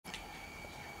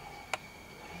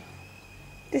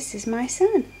This is my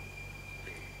son.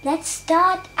 Let's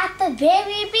start at the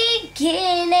very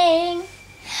beginning.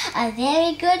 A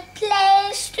very good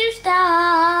place to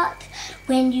start.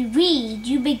 When you read,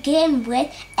 you begin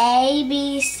with A,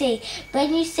 B, C.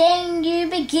 When you sing, you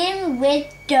begin with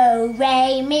Do,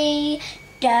 Re, Mi.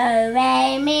 Do,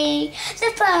 Re, Mi.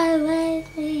 The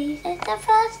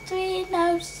first three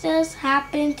notes just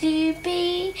happen to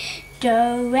be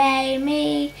Do, Re,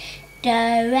 Mi. Do,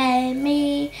 Re,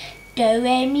 Mi. Do,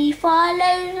 Re, Mi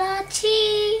follows La,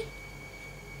 Ti.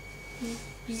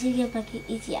 Music will make it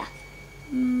easier.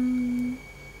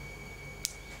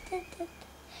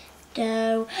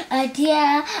 Do, a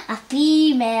deer, a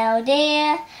female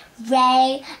deer.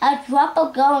 Re, a drop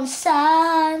of golden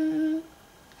sun.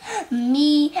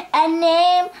 Mi, a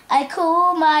name I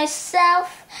call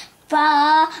myself.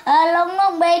 Fa, a long,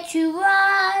 long way to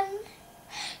run.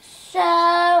 So,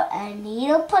 a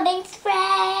needle pulling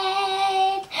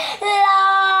thread.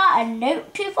 La, a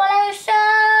note to follow. So,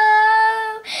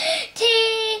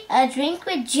 Ti, a drink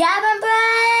with jam and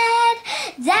bread.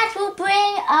 That will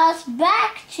bring us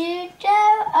back to Do,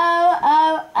 oh,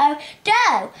 oh, oh.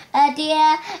 Do, a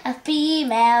deer, a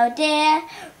female deer.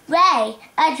 Re,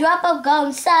 a drop of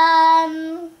golden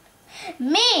sun.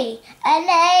 Mi, a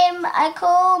name I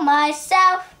call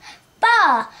myself.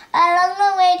 Fa, a long,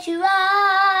 long way to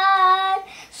run.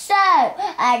 So,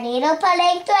 a needle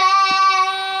pulling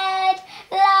thread.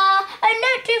 La, a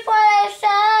note to follow.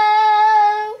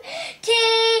 So, Ti,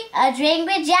 a drink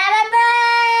with jam and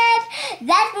bread.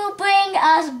 That will bring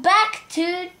us back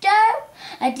to Do,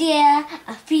 a deer,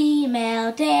 a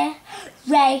female deer.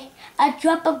 Re, a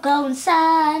drop of golden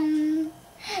sun.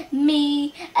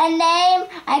 Mi, a name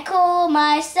I call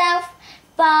myself.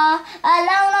 Fa, a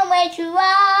long, long way to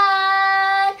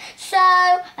run. So,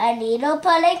 a needle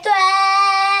pulling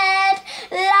thread.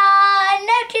 La, a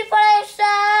note to follow.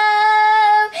 So,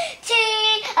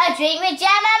 Ti, a drink with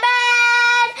jam and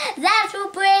bread. That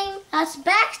will bring us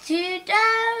back to Do.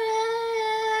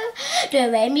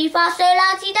 Do, Re, Mi, Fa, Sol,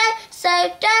 La, Ti, Do. So,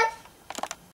 Do.